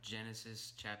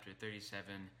Genesis chapter 37,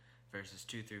 verses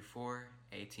 2 through 4,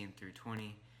 18 through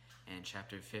 20, and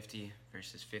chapter 50,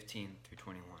 verses 15 through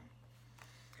 21.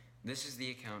 This is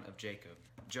the account of Jacob.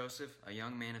 Joseph, a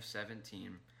young man of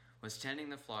 17, was tending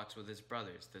the flocks with his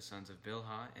brothers, the sons of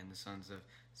Bilhah and the sons of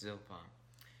Zilpah,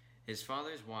 his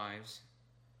father's wives,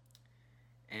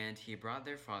 and he brought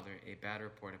their father a bad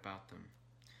report about them.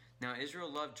 Now Israel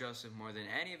loved Joseph more than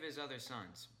any of his other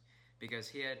sons, because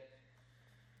he had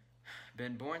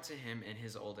been born to him in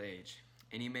his old age,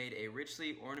 and he made a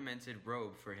richly ornamented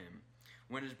robe for him.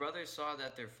 When his brothers saw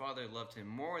that their father loved him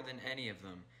more than any of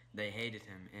them, they hated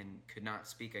him and could not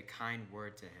speak a kind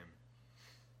word to him.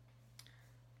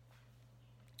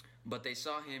 But they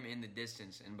saw him in the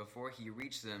distance, and before he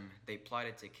reached them, they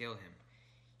plotted to kill him.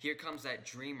 "Here comes that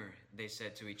dreamer," they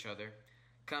said to each other.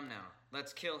 "Come now,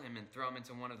 let's kill him and throw him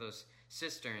into one of those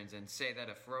cisterns and say that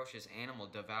a ferocious animal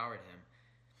devoured him.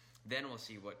 Then we'll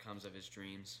see what comes of his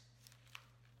dreams."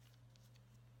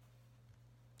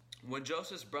 When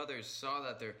Joseph's brothers saw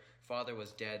that their father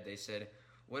was dead, they said,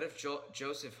 "What if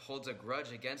Joseph holds a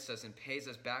grudge against us and pays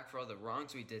us back for all the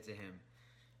wrongs we did to him?"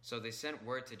 So they sent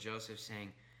word to Joseph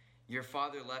saying, "Your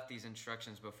father left these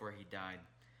instructions before he died.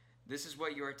 This is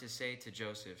what you are to say to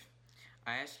Joseph.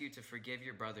 I ask you to forgive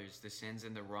your brothers the sins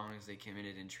and the wrongs they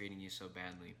committed in treating you so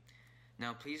badly.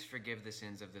 Now please forgive the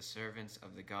sins of the servants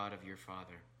of the God of your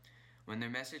father." When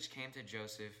their message came to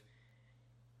Joseph,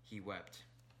 he wept.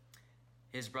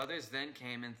 His brothers then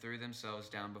came and threw themselves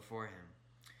down before him.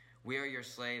 "We are your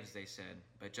slaves," they said.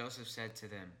 But Joseph said to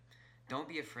them, "Don't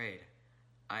be afraid.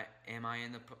 Am I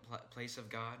in the place of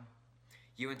God?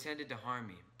 You intended to harm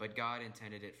me, but God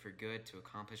intended it for good to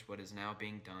accomplish what is now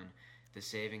being done, the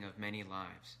saving of many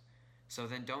lives. So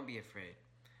then don't be afraid.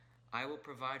 I will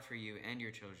provide for you and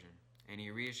your children." And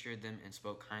he reassured them and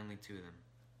spoke kindly to them.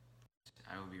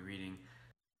 I will be reading.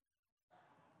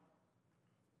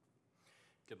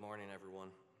 Good morning,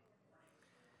 everyone.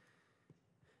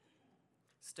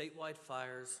 Statewide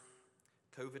fires,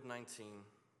 COVID-19,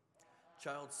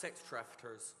 child sex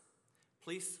traffickers,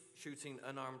 police shooting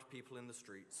unarmed people in the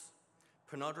streets,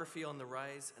 pornography on the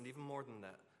rise, and even more than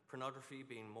that, pornography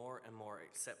being more and more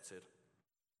accepted.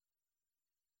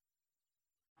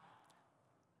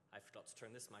 I forgot to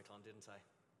turn this mic on, didn't I?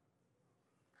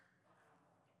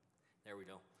 There we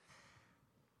go.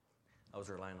 I was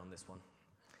relying on this one.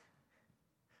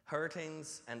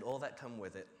 Hurricanes and all that come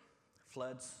with it.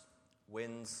 Floods,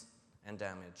 winds, and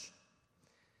damage.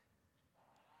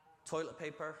 Toilet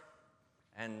paper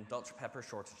and Dr. Pepper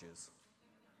shortages.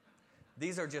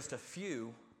 These are just a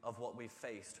few of what we've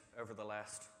faced over the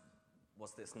last,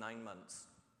 9 months?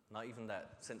 Not even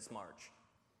that, since March.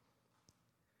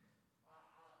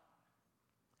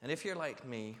 And if you're like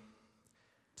me,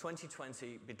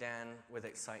 2020 began with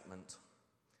excitement,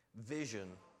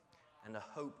 vision, and a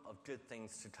hope of good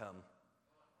things to come.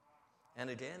 And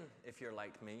again, if you're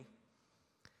like me,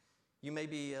 you may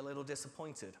be a little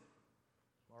disappointed,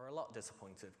 or a lot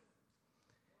disappointed,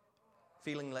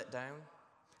 feeling let down,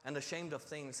 and ashamed of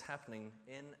things happening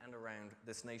in and around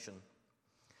this nation.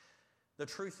 The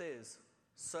truth is,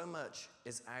 so much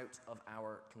is out of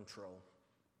our control.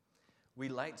 We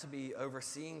like to be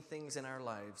overseeing things in our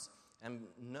lives and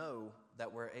know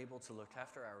that we're able to look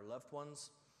after our loved ones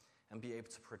and be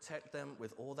able to protect them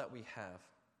with all that we have.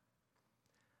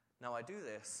 Now, I do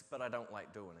this, but I don't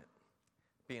like doing it,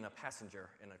 being a passenger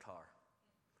in a car.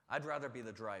 I'd rather be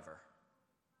the driver.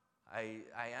 I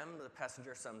am the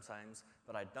passenger sometimes,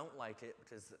 but I don't like it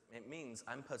because it means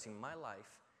I'm putting my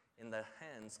life in the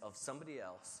hands of somebody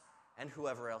else and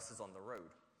whoever else is on the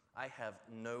road. I have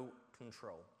no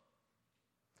control.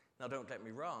 Now, don't get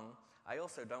me wrong, I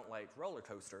also don't like roller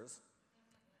coasters.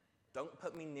 Don't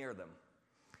put me near them.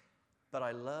 But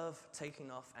I love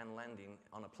taking off and landing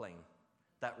on a plane.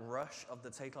 That rush of the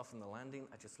takeoff and the landing,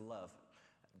 I just love.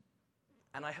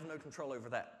 And I have no control over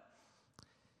that.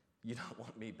 You don't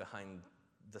want me behind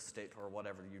the stick or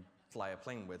whatever you fly a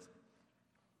plane with.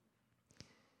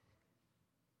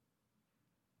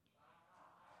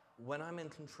 When I'm in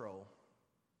control,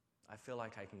 I feel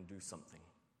like I can do something.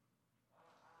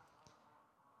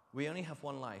 We only have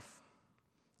one life.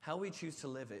 How we choose to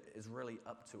live it is really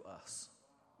up to us.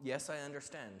 Yes, I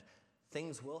understand.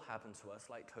 Things will happen to us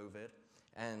like COVID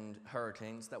and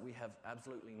hurricanes that we have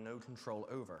absolutely no control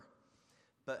over.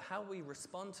 But how we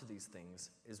respond to these things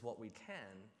is what we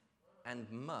can and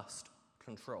must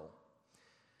control.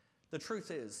 The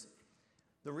truth is,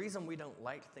 the reason we don't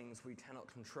like things we cannot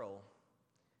control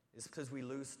is because we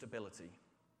lose stability.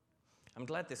 I'm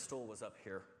glad this stool was up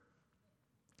here.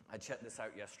 I checked this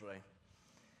out yesterday.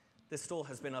 This stool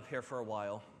has been up here for a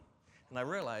while, and I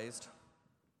realized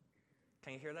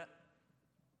Can you hear that?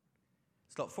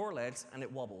 It's got 4 legs and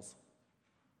it wobbles.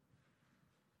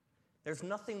 There's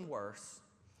nothing worse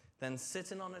than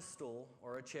sitting on a stool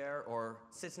or a chair or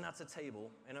sitting at a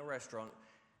table in a restaurant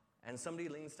and somebody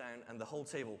leans down and the whole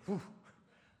table, whew,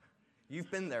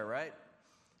 you've been there, right?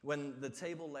 When the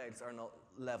table legs are not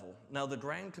level. Now, the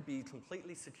ground could be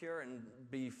completely secure and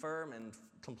be firm and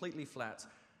completely flat,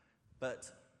 but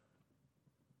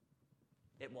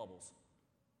it wobbles.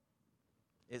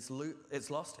 It's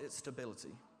lost its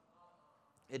stability.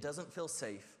 It doesn't feel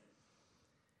safe.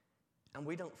 And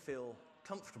we don't feel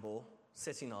comfortable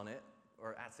sitting on it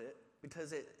or at it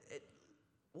because it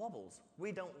wobbles.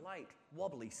 We don't like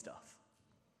wobbly stuff.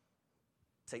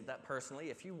 Take that personally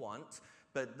if you want,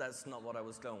 but that's not what I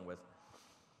was going with.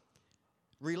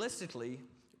 Realistically,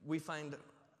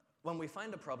 when we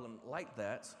find a problem like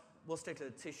that, we'll stick a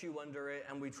tissue under it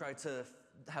and we try to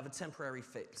have a temporary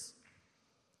fix.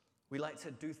 We like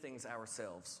to do things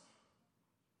ourselves.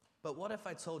 But what if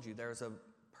I told you there's a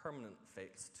permanent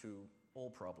fix to all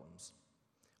problems?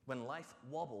 When life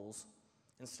wobbles,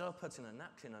 instead of putting a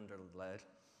napkin under the leg,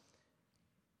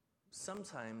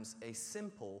 sometimes a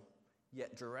simple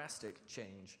yet drastic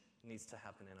change needs to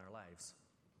happen in our lives.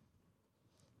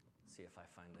 Let's see if I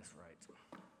find this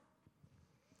right.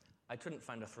 I couldn't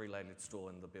find a 3-legged stool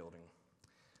in the building,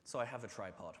 so I have a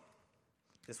tripod.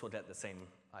 This will get the same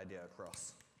idea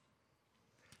across.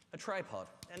 A tripod,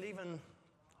 and even,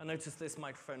 I noticed this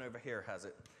microphone over here has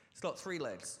it. It's got 3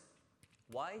 legs.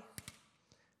 Why?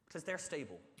 Because they're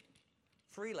stable.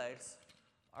 3 legs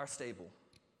are stable.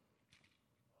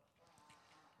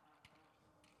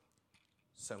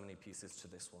 So many pieces to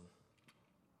this one.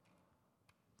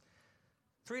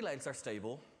 3 legs are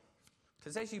stable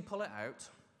because as you pull it out,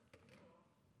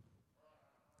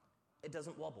 it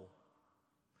doesn't wobble.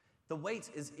 The weight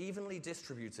is evenly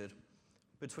distributed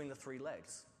between the 3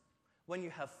 legs. When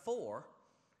you have 4,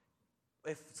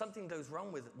 if something goes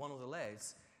wrong with one of the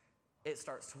legs, it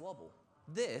starts to wobble.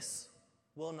 This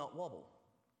will not wobble.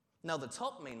 Now, the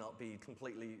top may not be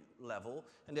completely level,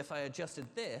 and if I adjusted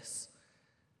this,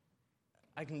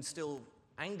 I can still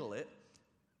angle it,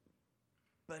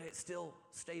 but it's still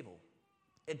stable.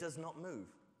 It does not move.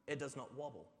 It does not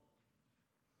wobble.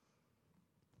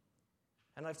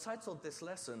 And I've titled this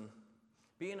lesson,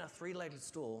 Being a 3-legged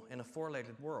Stool in a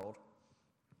 4-legged World,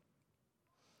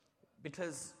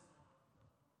 because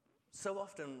so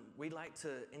often we like to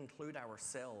include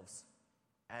ourselves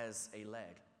as a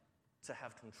leg, to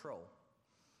have control.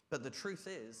 But the truth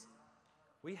is,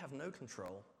 we have no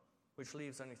control, which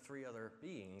leaves only 3 other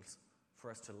beings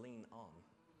for us to lean on.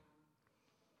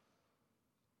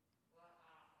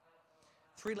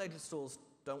 3-legged stools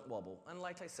don't wobble. And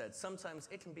like I said, sometimes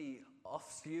it can be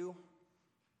off skew,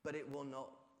 but it will not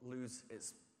lose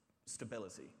its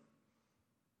stability.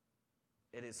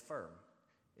 It is firm.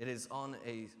 It is on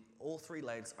all 3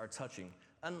 legs are touching,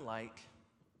 unlike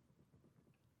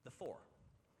the 4.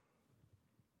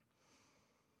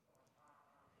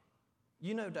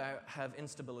 You no doubt have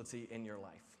instability in your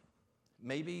life,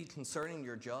 maybe concerning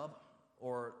your job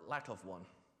or lack of one.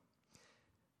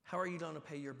 How are you going to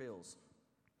pay your bills?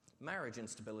 Marriage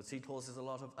instability causes a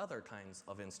lot of other kinds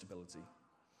of instability.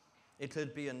 It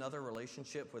could be another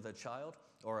relationship with a child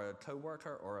or a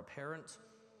coworker or a parent,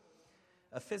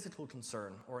 a physical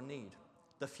concern or need,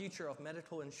 the future of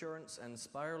medical insurance and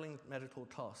spiraling medical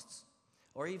costs,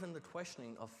 or even the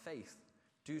questioning of faith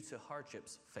due to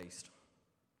hardships faced.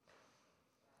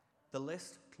 The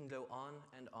list can go on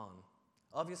and on.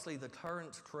 Obviously, the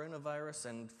current coronavirus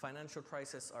and financial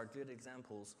crisis are good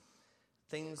examples.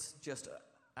 Things just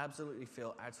absolutely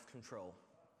feel out of control,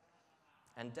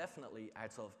 and definitely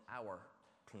out of our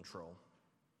control.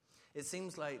 It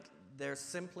seems like there's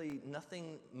simply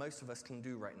nothing most of us can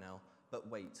do right now but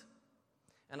wait.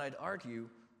 And I'd argue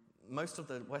most of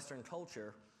the Western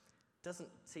culture doesn't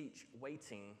teach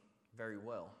waiting very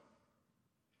well.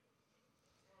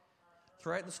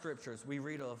 Throughout the scriptures, we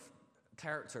read of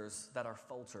characters that are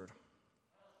faltered,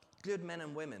 good men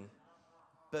and women,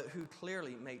 but who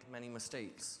clearly make many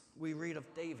mistakes. We read of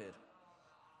David,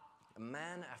 a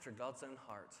man after God's own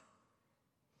heart,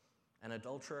 an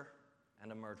adulterer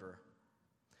and a murderer.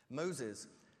 Moses,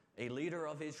 a leader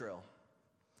of Israel,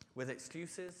 with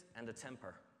excuses and a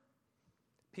temper.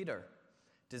 Peter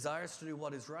desires to do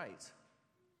what is right,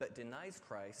 but denies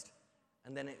Christ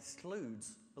and then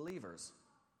excludes believers.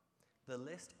 The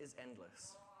list is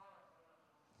endless.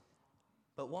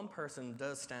 But one person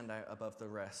does stand out above the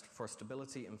rest for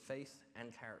stability in faith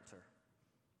and character,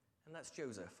 and that's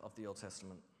Joseph of the Old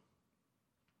Testament.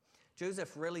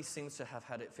 Joseph really seems to have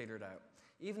had it figured out.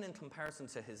 Even in comparison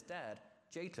to his dad,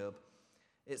 Jacob,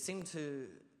 it seemed to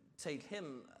take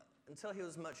him until he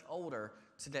was much older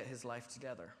to get his life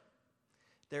together.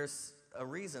 There's a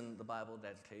reason the Bible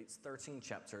dedicates 13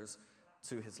 chapters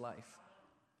to his life,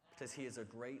 because he is a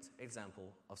great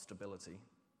example of stability.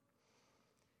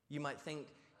 You might think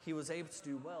he was able to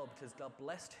do well because God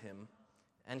blessed him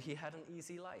and he had an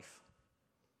easy life.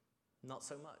 Not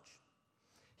so much.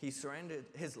 He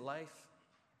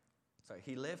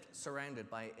lived surrounded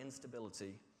by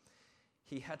instability.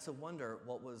 He had to wonder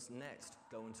what was next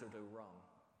going to go wrong.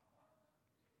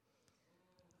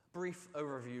 Brief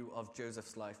overview of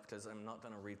Joseph's life, because I'm not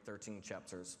going to read 13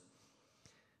 chapters.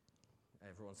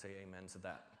 Everyone say amen to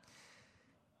that.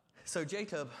 So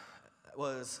Jacob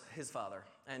was his father,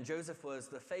 and Joseph was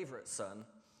the favorite son,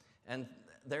 and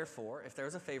therefore, if there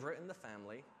was a favorite in the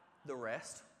family, the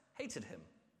rest hated him,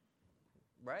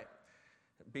 right?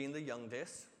 Being the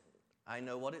youngest, I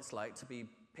know what it's like to be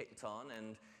picked on,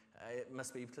 and it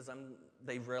must be because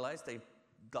they realized they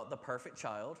got the perfect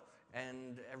child,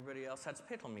 and everybody else had to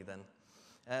pick on me then.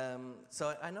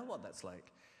 So I know what that's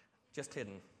like. Just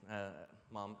kidding,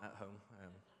 Mom at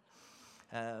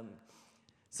home.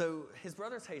 So his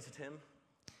brothers hated him,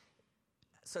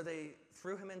 so they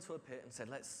threw him into a pit and said,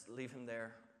 let's leave him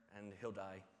there and he'll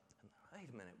die. And, wait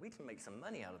a minute, we can make some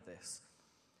money out of this.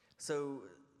 So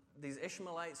these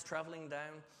Ishmaelites traveling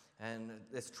down, and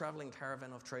this traveling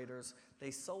caravan of traders,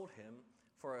 they sold him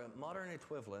for a modern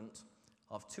equivalent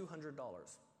of $200.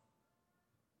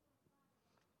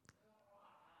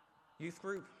 Youth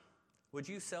group, would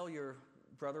you sell your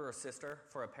brother or sister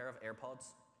for a pair of AirPods?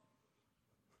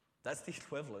 That's the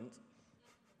equivalent.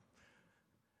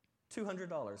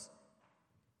 $200.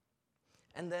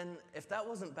 And then, if that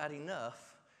wasn't bad enough,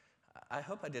 I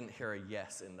hope I didn't hear a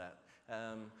yes in that.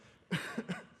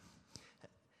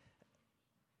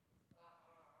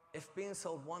 If being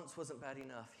sold once wasn't bad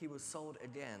enough, he was sold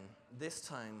again, this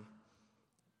time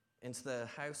into the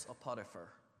house of Potiphar,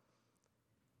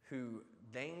 who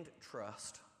deigned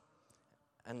trust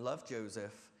and loved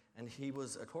Joseph, and he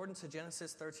was, according to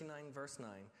Genesis 39, verse 9,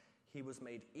 he was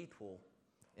made equal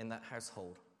in that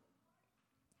household.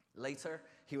 Later,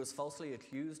 he was falsely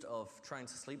accused of trying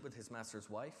to sleep with his master's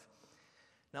wife.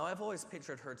 Now, I've always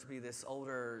pictured her to be this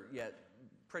older, yet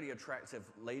pretty attractive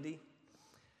lady.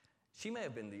 She may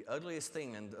have been the ugliest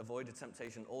thing and avoided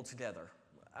temptation altogether.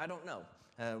 I don't know.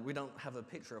 We don't have a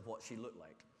picture of what she looked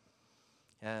like.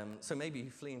 So maybe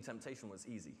fleeing temptation was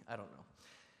easy. I don't know.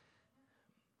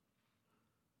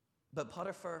 But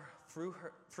Potiphar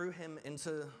threw him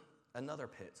into another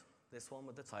pit, this one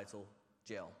with the title,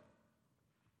 jail.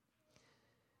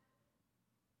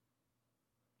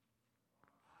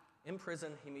 In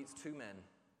prison, he meets two men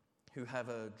who have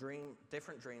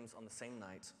different dreams on the same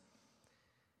night.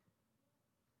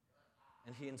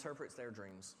 And he interprets their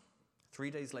dreams. 3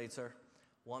 days later,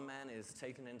 one man is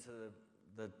taken into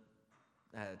the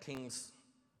king's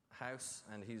house,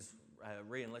 and he's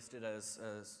re-enlisted as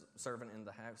a servant in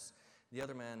the house. The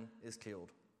other man is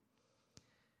killed.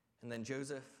 And then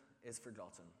Joseph is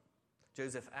forgotten.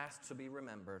 Joseph asked to be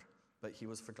remembered, but he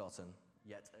was forgotten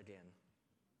yet again.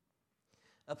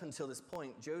 Up until this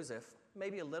point, Joseph,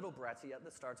 maybe a little bratty at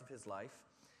the start of his life,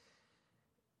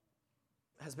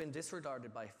 has been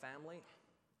disregarded by family,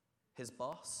 his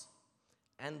boss,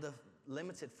 and the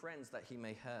limited friends that he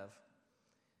may have,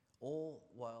 all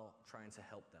while trying to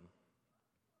help them.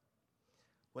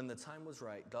 When the time was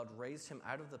right, God raised him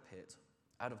out of the pit,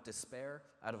 out of despair,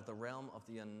 out of the realm of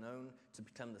the unknown, to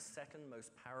become the second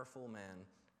most powerful man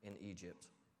in Egypt,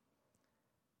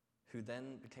 who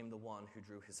then became the one who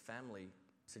drew his family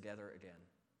together again,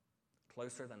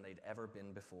 closer than they'd ever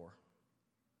been before.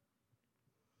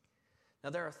 Now,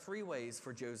 there are three ways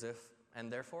for Joseph,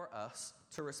 and therefore us,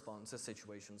 to respond to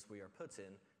situations we are put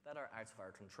in that are out of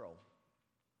our control.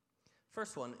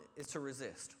 First one is to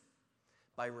resist,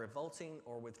 by revolting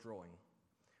or withdrawing.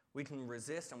 We can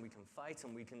resist and we can fight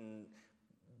and we can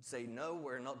say, no,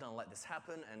 we're not going to let this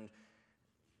happen, and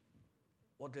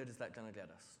what good is that going to get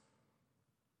us?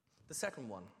 The second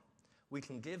one, we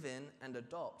can give in and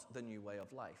adopt the new way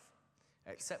of life,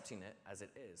 accepting it as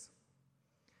it is.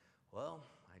 Well,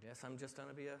 I guess I'm just going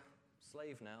to be a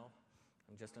slave now.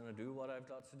 I'm just going to do what I've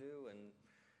got to do and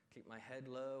keep my head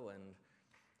low and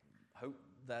hope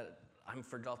that I'm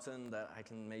forgotten, that I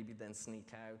can maybe then sneak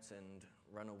out and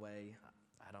run away.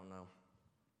 I don't know.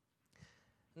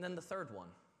 And then the third one.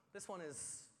 This one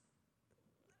is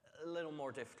a little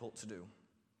more difficult to do.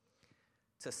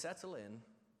 To settle in,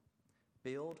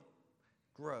 build,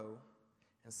 grow,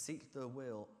 and seek the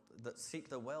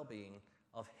well-being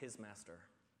of his master,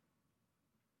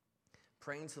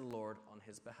 praying to the Lord on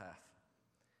his behalf.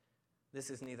 This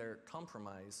is neither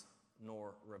compromise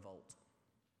nor revolt.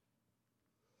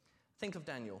 Think of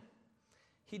Daniel.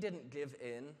 He didn't give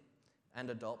in and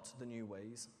adopt the new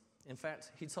ways. In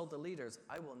fact, he told the leaders,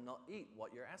 I will not eat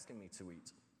what you're asking me to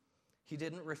eat. He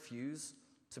didn't refuse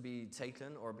to be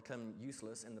taken or become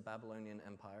useless in the Babylonian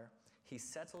Empire. He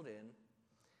settled in,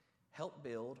 helped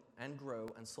build and grow,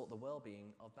 and sought the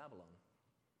well-being of Babylon.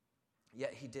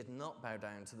 Yet he did not bow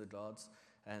down to the gods,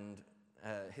 and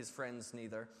his friends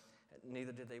neither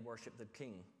did they worship the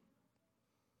king.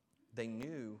 They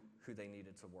knew who they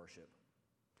needed to worship.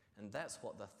 And that's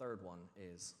what the third one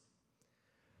is.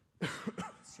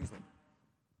 Excuse me.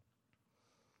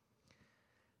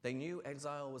 They knew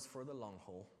exile was for the long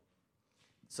haul,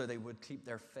 so they would keep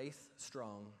their faith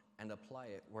strong and apply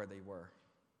it where they were.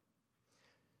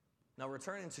 Now,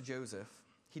 returning to Joseph,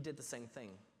 he did the same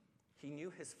thing. He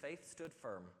knew his faith stood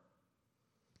firm.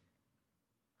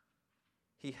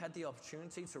 He had the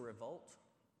opportunity to revolt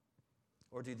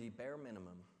or do the bare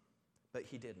minimum, but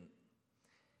he didn't.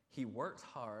 He worked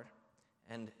hard,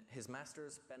 and his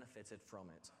masters benefited from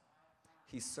it.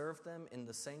 He served them in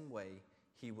the same way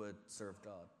he would serve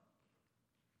God.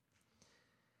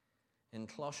 In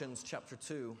Colossians chapter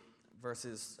 2,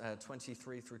 verses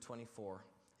 23 through 24,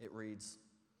 it reads,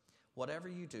 "Whatever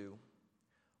you do,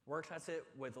 work at it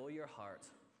with all your heart,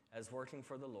 as working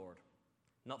for the Lord,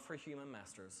 not for human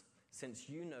masters, since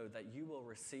you know that you will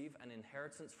receive an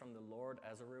inheritance from the Lord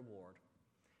as a reward.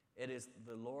 It is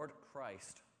the Lord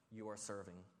Christ you are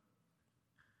serving."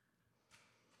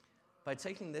 By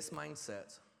taking this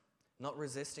mindset, not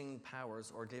resisting powers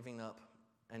or giving up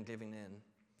and giving in,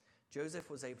 Joseph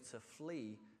was able to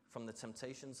flee from the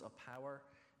temptations of power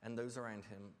and those around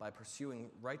him by pursuing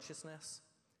righteousness,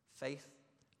 faith,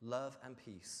 love, and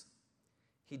peace.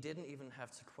 He didn't even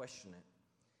have to question it.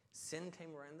 Sin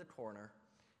came around the corner,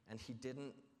 and he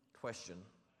didn't question.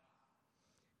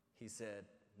 He said,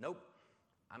 "Nope,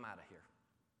 I'm out of here."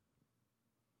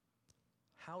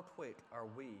 How quick are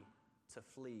we to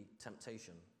flee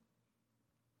temptation?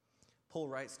 Paul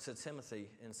writes to Timothy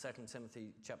in 2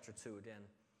 Timothy chapter 2 again,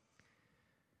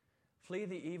 "Flee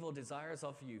the evil desires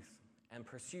of youth and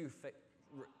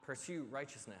pursue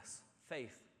righteousness,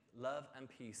 faith, love, and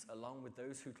peace, along with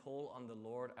those who call on the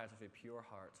Lord out of a pure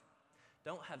heart.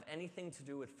 Don't have anything to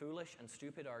do with foolish and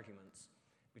stupid arguments,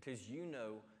 because you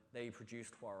know they produce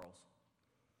quarrels.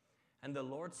 And the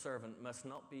Lord's servant must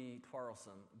not be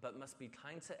quarrelsome, but must be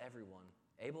kind to everyone,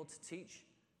 able to teach,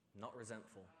 not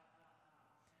resentful.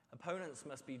 Opponents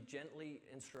must be gently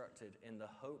instructed in the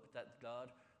hope that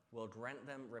God will grant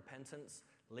them repentance,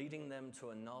 leading them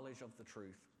to a knowledge of the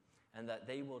truth, and that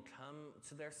they will come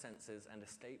to their senses and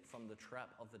escape from the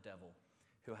trap of the devil,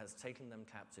 who has taken them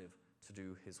captive to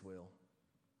do his will."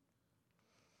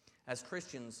 As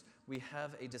Christians, we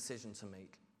have a decision to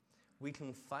make. We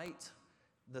can fight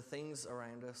the things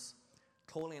around us,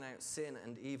 calling out sin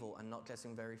and evil and not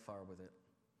getting very far with it.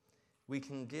 We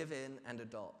can give in and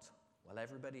adopt. Well,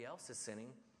 everybody else is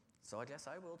sinning, so I guess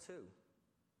I will too.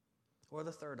 Or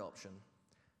the third option,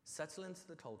 settle into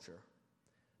the culture,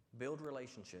 build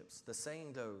relationships. The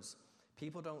saying goes,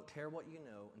 people don't care what you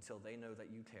know until they know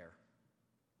that you care.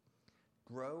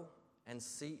 Grow and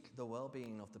seek the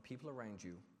well-being of the people around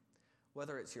you,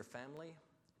 whether it's your family,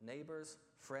 neighbors,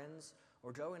 friends,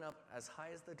 or going up as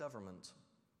high as the government,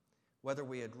 whether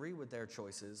we agree with their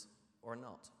choices or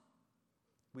not.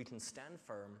 We can stand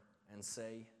firm and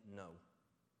say no.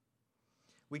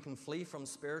 We can flee from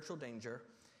spiritual danger.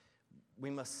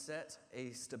 We must set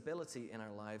a stability in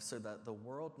our lives so that the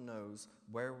world knows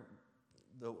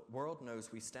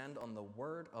we stand on the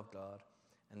Word of God,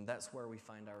 and that's where we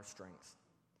find our strength.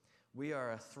 We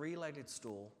are a three-legged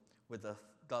stool with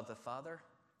God the Father,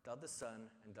 God the Son,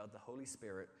 and God the Holy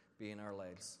Spirit being our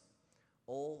legs,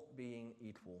 all being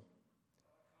equal.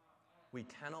 We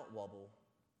cannot wobble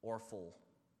or fall.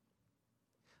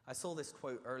 I saw this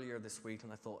quote earlier this week,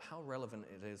 and I thought how relevant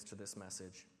it is to this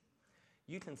message.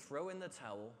 You can throw in the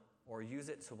towel or use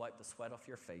it to wipe the sweat off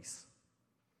your face.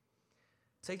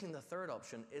 Taking the third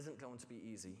option isn't going to be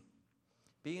easy.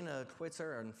 Being a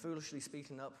quitter and foolishly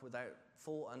speaking up without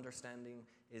full understanding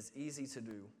is easy to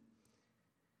do.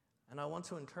 And I want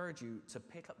to encourage you to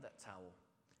pick up that towel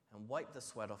and wipe the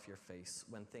sweat off your face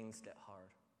when things get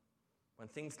hard, when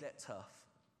things get tough.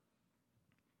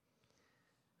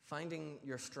 Finding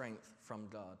your strength from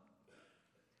God.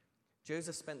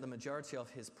 Joseph spent the majority of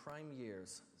his prime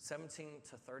years, 17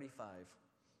 to 35,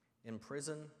 in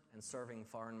prison and serving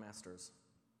foreign masters.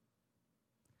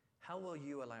 How will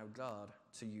you allow God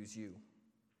to use you?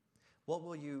 What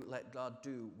will you let God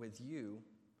do with you,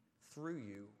 through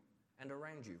you, and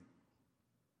around you?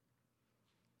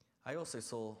 I also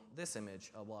saw this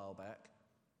image a while back.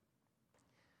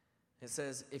 It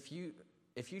says, if you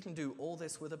if you can do all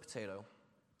this with a potato,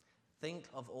 think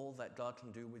of all that God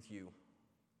can do with you.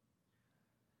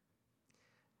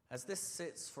 As this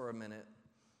sits for a minute,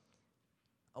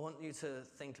 I want you to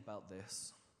think about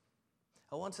this.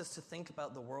 I want us to think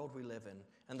about the world we live in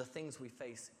and the things we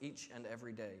face each and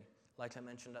every day. Like I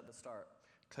mentioned at the start,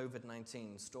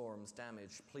 COVID-19, storms,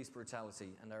 damage, police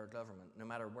brutality, and our government, no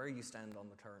matter where you stand on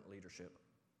the current leadership.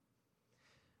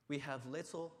 We have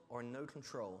little or no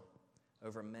control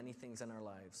over many things in our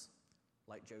lives,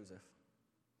 like Joseph.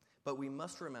 But we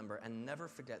must remember and never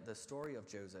forget the story of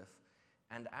Joseph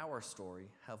and our story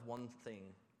have one thing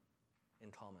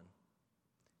in common,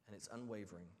 and it's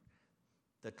unwavering.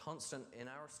 The constant in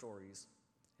our stories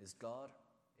is God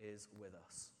is with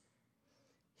us.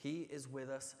 He is with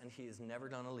us, and he is never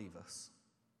going to leave us.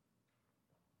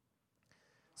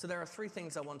 So there are 3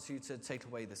 things I want you to take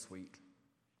away this week.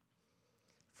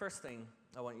 First thing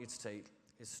I want you to take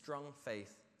is strong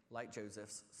faith, like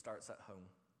Joseph's, starts at home.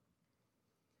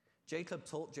 Jacob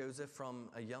taught Joseph from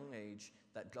a young age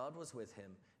that God was with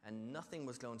him, and nothing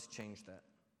was going to change that.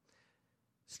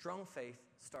 Strong faith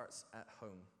starts at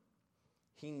home.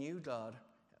 He knew God,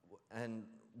 and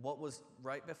what was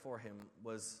right before him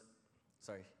was,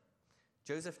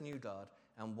 Joseph knew God,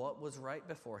 and what was right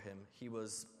before him, he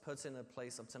was put in a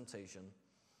place of temptation.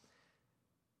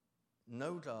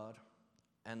 Know God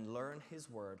and learn his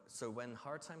word, so when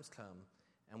hard times come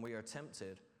and we are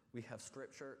tempted, we have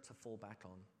scripture to fall back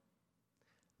on.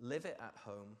 Live it at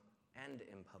home and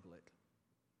in public.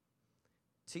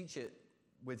 Teach it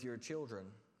with your children,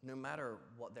 no matter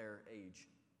what their age.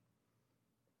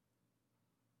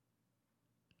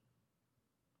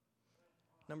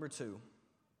 Number 2,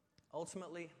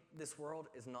 ultimately, this world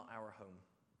is not our home.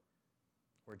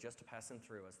 We're just passing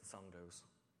through, as the song goes.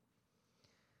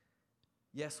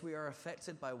 Yes, we are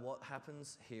affected by what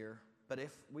happens here, but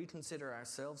if we consider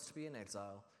ourselves to be in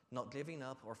exile, not giving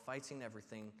up or fighting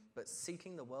everything, but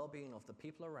seeking the well-being of the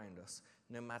people around us,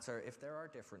 no matter if there are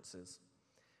differences,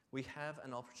 we have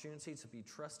an opportunity to be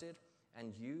trusted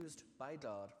and used by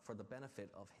God for the benefit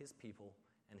of his people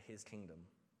and his kingdom.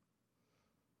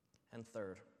 And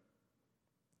third,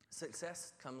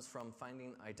 success comes from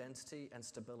finding identity and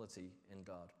stability in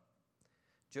God.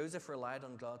 Joseph relied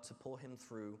on God to pull him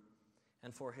through,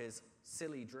 and for his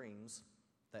silly dreams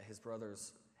that his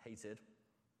brothers hated,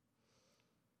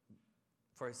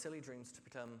 for his silly dreams to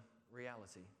become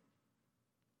reality.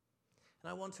 And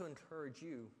I want to encourage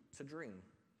you to dream.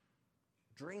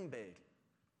 Dream big.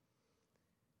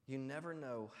 You never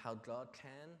know how God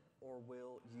can or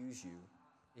will use you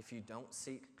if you don't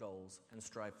seek goals and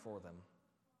strive for them.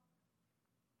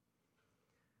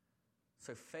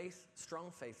 So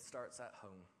strong faith starts at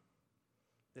home.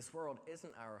 This world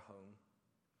isn't our home.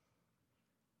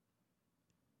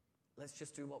 Let's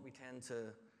just do what we can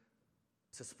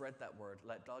to spread that word.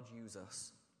 Let God use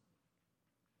us.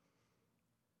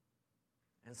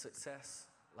 And success,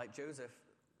 like Joseph,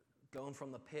 going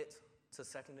from the pit to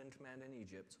second in command in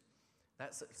Egypt,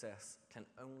 that success can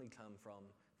only come from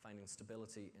finding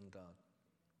stability in God.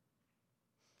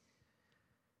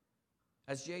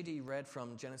 As JD read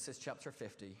from Genesis chapter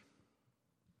 50,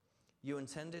 you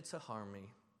intended to harm me,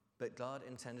 but God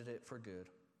intended it for good.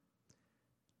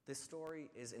 This story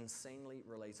is insanely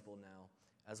relatable now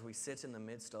as we sit in the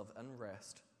midst of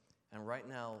unrest and right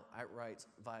now outright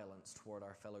violence toward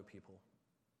our fellow people.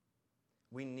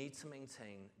 We need to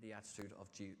maintain the attitude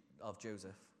of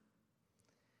Joseph.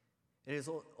 It is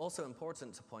also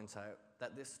important to point out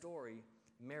that this story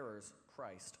mirrors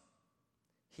Christ.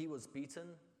 He was beaten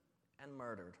and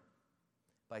murdered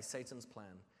by Satan's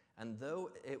plan, and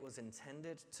though it was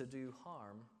intended to do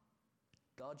harm,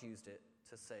 God used it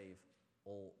to save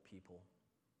all people.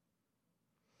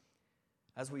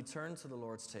 As we turn to the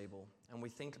Lord's table and we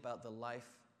think about the life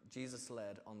Jesus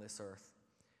led on this earth,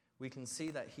 we can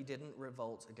see that he didn't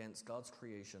revolt against God's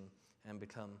creation and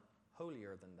become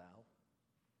holier than thou.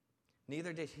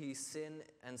 Neither did he sin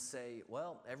and say,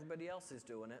 well, everybody else is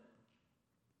doing it.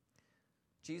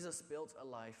 Jesus built a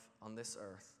life on this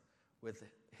earth with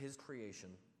his creation,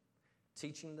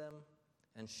 teaching them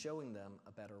and showing them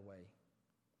a better way.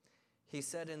 He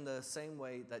said in the same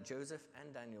way that Joseph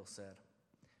and Daniel said,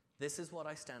 "This is what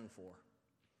I stand for.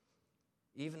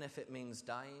 Even if it means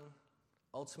dying,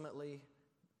 ultimately,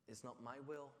 it's not my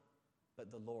will,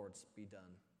 but the Lord's be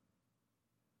done."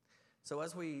 So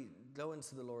as we go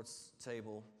into the Lord's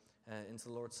table, into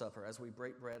the Lord's Supper, as we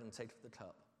break bread and take the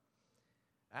cup,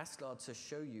 ask God to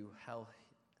show you how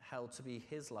to be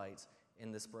his light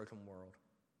in this broken world.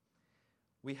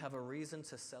 We have a reason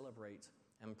to celebrate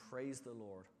and praise the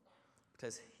Lord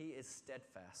because he is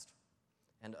steadfast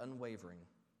and unwavering,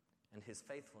 and his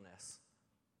faithfulness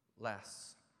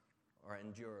lasts or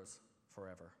endures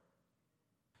forever.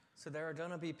 So there are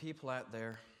going to be people out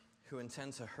there who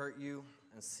intend to hurt you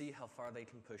and see how far they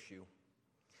can push you.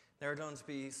 There are going to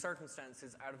be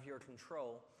circumstances out of your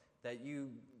control that you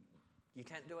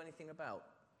can't do anything about.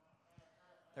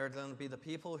 There are going to be the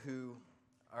people who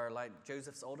are like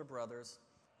Joseph's older brothers.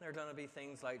 There are going to be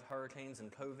things like hurricanes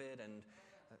and COVID and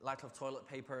lack of toilet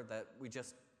paper that we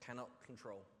just cannot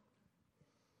control.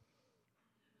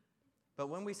 But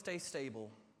when we stay stable,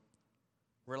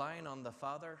 relying on the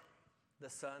Father, the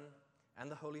Son, and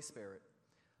the Holy Spirit,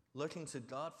 looking to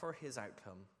God for his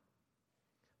outcome,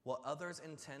 what others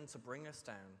intend to bring us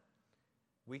down,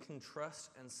 we can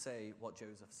trust and say what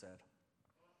Joseph said.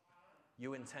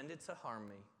 You intended to harm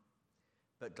me,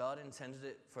 but God intended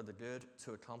it for the good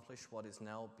to accomplish what is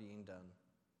now being done.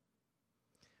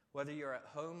 Whether you're at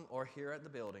home or here at the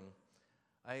building,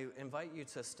 I invite you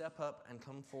to step up and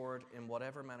come forward in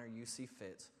whatever manner you see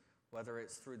fit, whether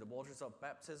it's through the waters of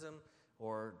baptism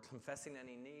or confessing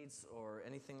any needs or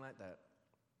anything like that.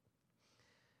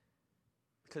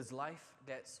 Because life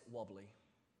gets wobbly,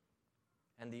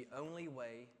 and the only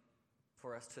way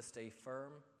for us to stay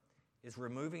firm is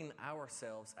removing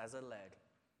ourselves as a leg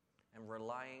and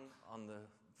relying on the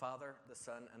Father, the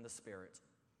Son, and the Spirit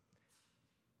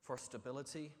for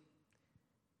stability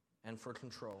and for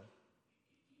control.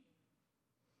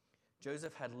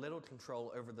 Joseph had little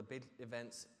control over the big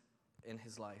events in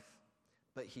his life,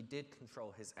 but he did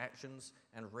control his actions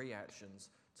and reactions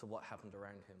to what happened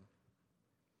around him.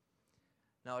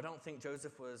 Now, I don't think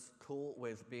Joseph was cool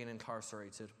with being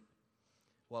incarcerated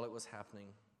while it was happening,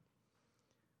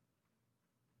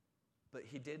 but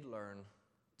he did learn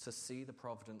to see the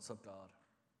providence of God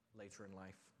later in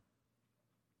life.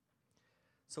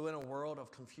 So in a world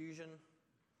of confusion,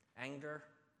 anger,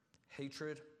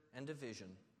 hatred, and division,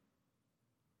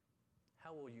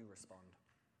 how will you respond?